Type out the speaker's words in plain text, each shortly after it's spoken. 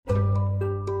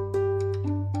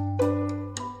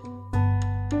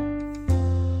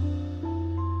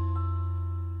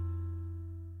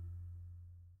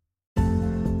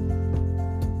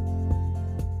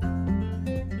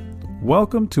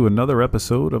Welcome to another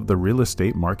episode of the Real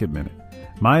Estate Market Minute.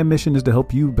 My mission is to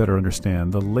help you better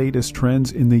understand the latest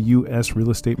trends in the U.S. real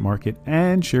estate market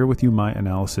and share with you my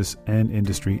analysis and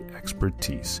industry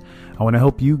expertise. I want to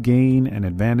help you gain an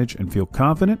advantage and feel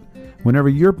confident whenever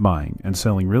you're buying and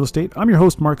selling real estate. I'm your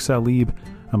host, Mark Salib.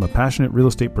 I'm a passionate real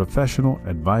estate professional,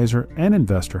 advisor, and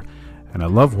investor, and I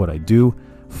love what I do.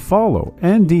 Follow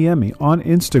and DM me on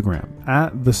Instagram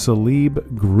at The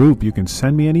Salib Group. You can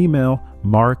send me an email,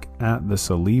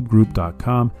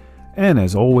 mark@thesalibgroup.com. And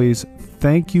as always,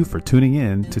 thank you for tuning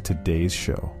in to today's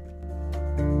show.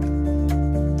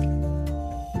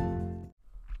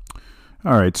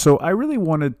 All right, so I really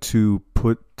wanted to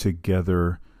put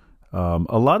together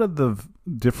a lot of the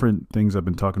different things I've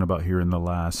been talking about here in the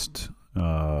last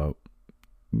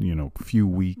few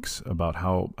weeks about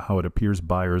how it appears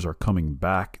buyers are coming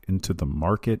back into the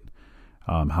market,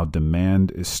 how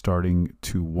demand is starting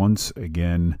to once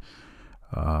again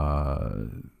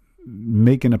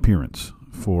make an appearance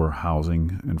for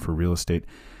housing and for real estate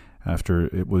after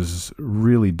it was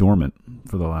really dormant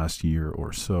for the last year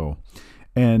or so.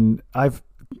 And I've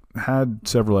had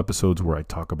several episodes where I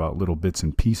talk about little bits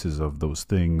and pieces of those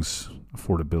things,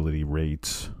 affordability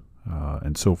rates,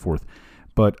 and so forth.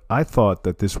 But I thought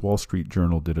that this Wall Street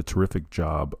Journal did a terrific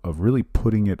job of really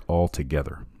putting it all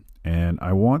together. And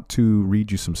I want to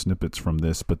read you some snippets from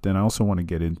this, but then I also want to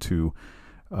get into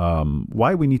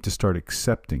why we need to start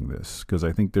accepting this, because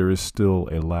I think there is still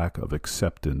a lack of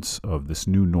acceptance of this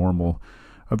new normal,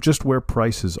 of just where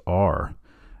prices are,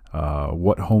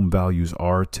 what home values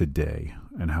are today,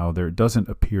 and how there doesn't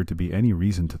appear to be any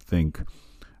reason to think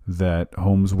that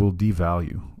homes will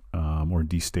devalue or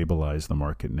destabilize the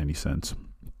market in any sense.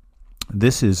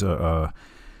 This is let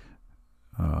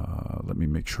me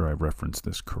make sure I reference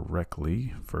this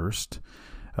correctly first.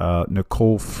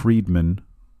 Nicole Friedman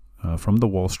from the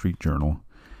Wall Street Journal.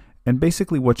 And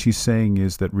basically what she's saying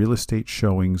is that real estate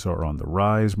showings are on the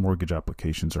rise, mortgage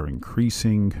applications are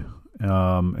increasing,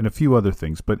 and a few other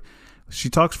things. But she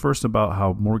talks first about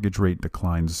how mortgage rate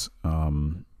declines,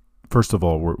 first of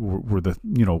all, were the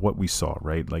what we saw,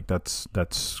 right? Like that's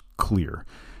clear.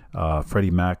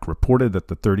 Freddie Mac reported that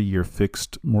the 30-year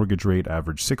fixed mortgage rate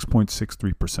averaged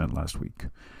 6.63% last week.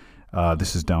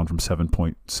 This is down from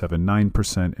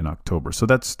 7.79% in October. So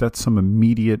that's some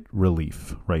immediate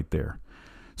relief right there.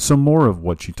 Some more of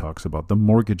what she talks about, the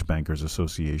Mortgage Bankers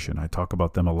Association. I talk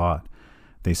about them a lot.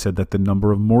 They said that the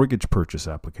number of mortgage purchase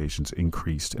applications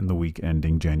increased in the week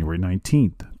ending January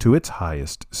 19th to its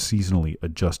highest seasonally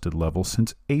adjusted level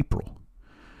since April.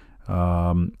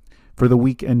 For the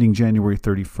week ending January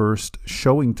 31st,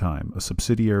 ShowingTime, a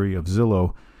subsidiary of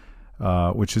Zillow,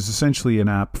 which is essentially an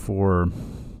app for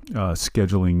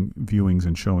scheduling viewings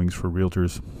and showings for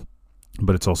realtors,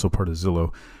 but it's also part of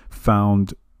Zillow,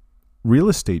 found real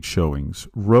estate showings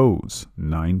rose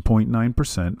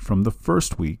 9.9% from the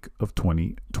first week of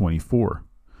 2024.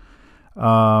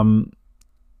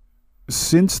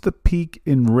 Since the peak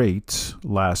in rates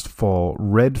last fall,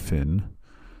 Redfin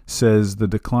says the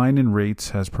decline in rates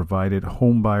has provided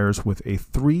home buyers with a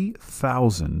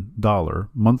 $3,000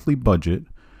 monthly budget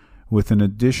with an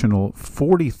additional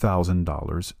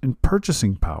 $40,000 in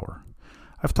purchasing power.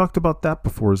 I've talked about that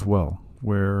before as well,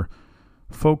 where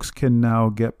folks can now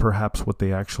get perhaps what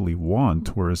they actually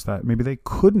want, whereas that maybe they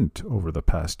couldn't over the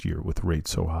past year with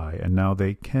rates so high, and now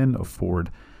they can afford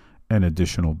an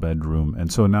additional bedroom,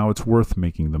 and so now it's worth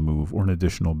making the move, or an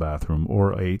additional bathroom,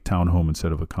 or a townhome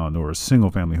instead of a condo, or a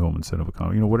single-family home instead of a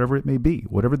condo, whatever it may be.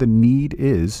 Whatever the need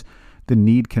is, the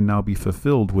need can now be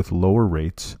fulfilled with lower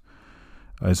rates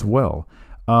as well.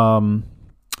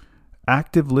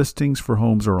 Active listings for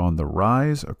homes are on the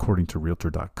rise, according to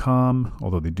Realtor.com,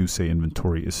 although they do say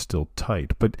inventory is still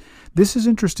tight. But this is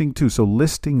interesting, too. So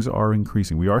listings are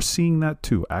increasing. We are seeing that,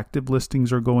 too. Active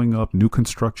listings are going up. New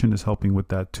construction is helping with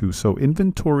that, too. So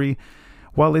inventory,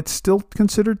 while it's still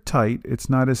considered tight, it's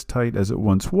not as tight as it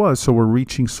once was. So we're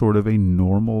reaching sort of a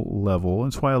normal level.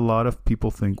 That's why a lot of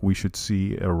people think we should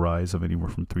see a rise of anywhere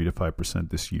from 3 to 5%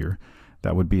 this year.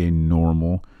 That would be a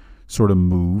normal sort of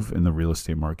move in the real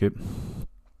estate market.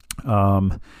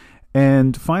 And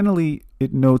finally,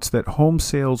 it notes that home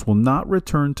sales will not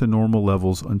return to normal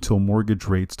levels until mortgage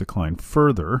rates decline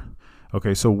further.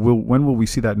 Okay, so when will we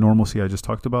see that normalcy I just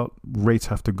talked about? Rates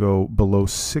have to go below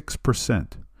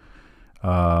 6%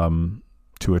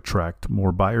 to attract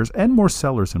more buyers and more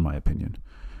sellers, in my opinion.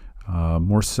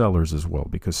 More sellers as well,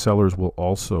 because sellers will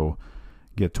also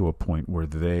get to a point where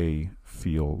they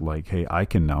feel like, hey, I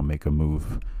can now make a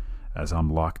move as I'm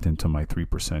locked into my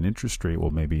 3% interest rate.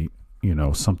 Well, maybe,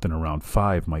 something around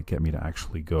 5 might get me to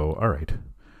actually go, all right,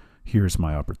 here's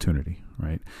my opportunity,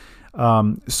 right?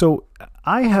 So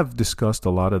I have discussed a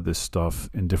lot of this stuff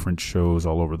in different shows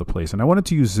all over the place, and I wanted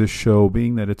to use this show,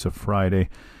 being that it's a Friday,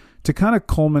 to kind of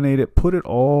culminate it, put it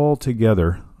all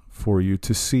together for you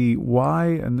to see why,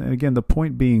 and again, the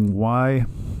point being why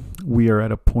we are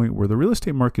at a point where the real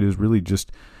estate market is really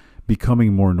just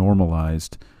becoming more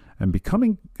normalized and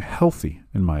becoming healthy,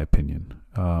 in my opinion.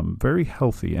 Very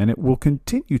healthy, and it will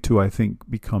continue to, I think,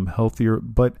 become healthier,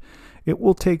 but it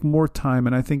will take more time.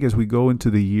 And I think as we go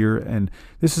into the year, and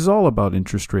this is all about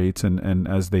interest rates, and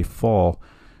as they fall,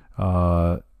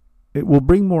 it will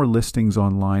bring more listings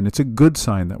online. It's a good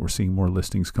sign that we're seeing more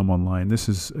listings come online. This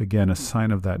is, again, a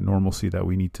sign of that normalcy that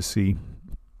we need to see.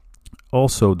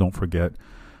 Also, don't forget,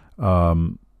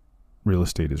 real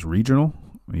estate is regional,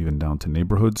 even down to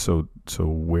neighborhoods. So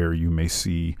where you may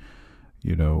see,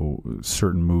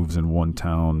 certain moves in one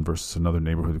town versus another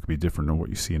neighborhood, it could be different than what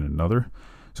you see in another.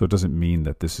 So it doesn't mean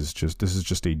that this is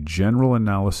just a general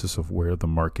analysis of where the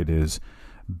market is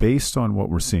based on what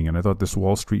we're seeing. And I thought this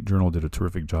Wall Street Journal did a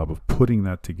terrific job of putting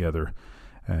that together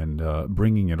and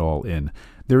bringing it all in.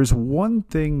 There is one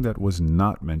thing that was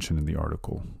not mentioned in the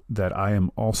article that I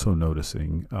am also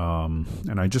noticing,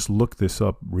 and I just looked this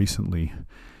up recently.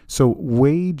 So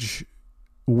wages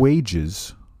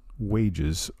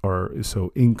are,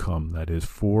 so income, that is,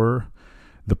 for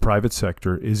the private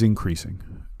sector is increasing,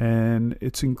 and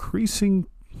it's increasing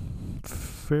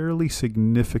fairly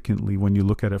significantly when you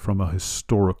look at it from a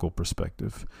historical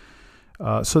perspective.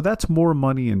 So that's more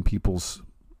money in people's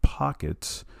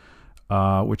pockets,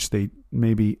 which they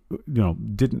maybe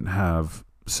didn't have,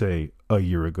 say, a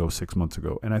year ago, 6 months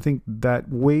ago. And I think that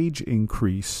wage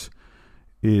increase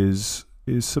is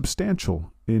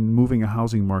substantial in moving a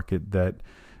housing market that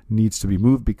needs to be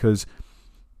moved, because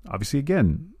obviously,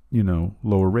 again,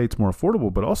 lower rates, more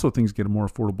affordable, but also things get more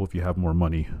affordable if you have more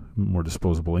money, more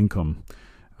disposable income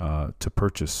to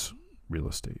purchase real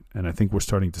estate. And I think we're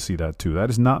starting to see that too. That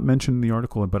is not mentioned in the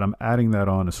article, but I'm adding that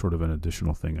on as sort of an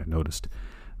additional thing I noticed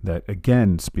that,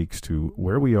 again, speaks to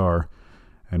where we are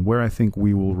and where I think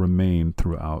we will remain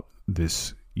throughout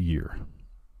this year.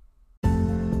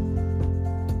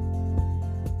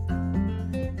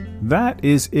 That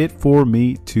is it for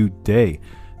me today.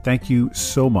 Thank you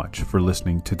so much for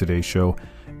listening to today's show.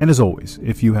 And as always,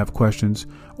 if you have questions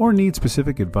or need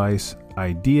specific advice,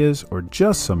 ideas, or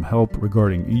just some help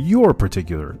regarding your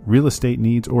particular real estate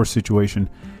needs or situation,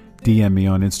 DM me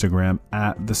on Instagram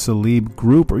at The Salib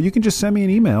Group, or you can just send me an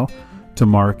email to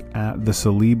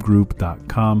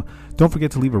mark@thesalibgroup.com. Don't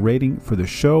forget to leave a rating for the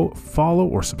show, follow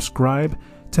or subscribe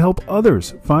to help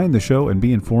others find the show and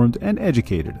be informed and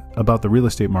educated about the real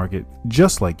estate market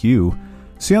just like you.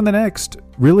 See you on the next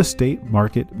Real Estate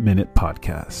Market Minute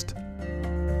podcast.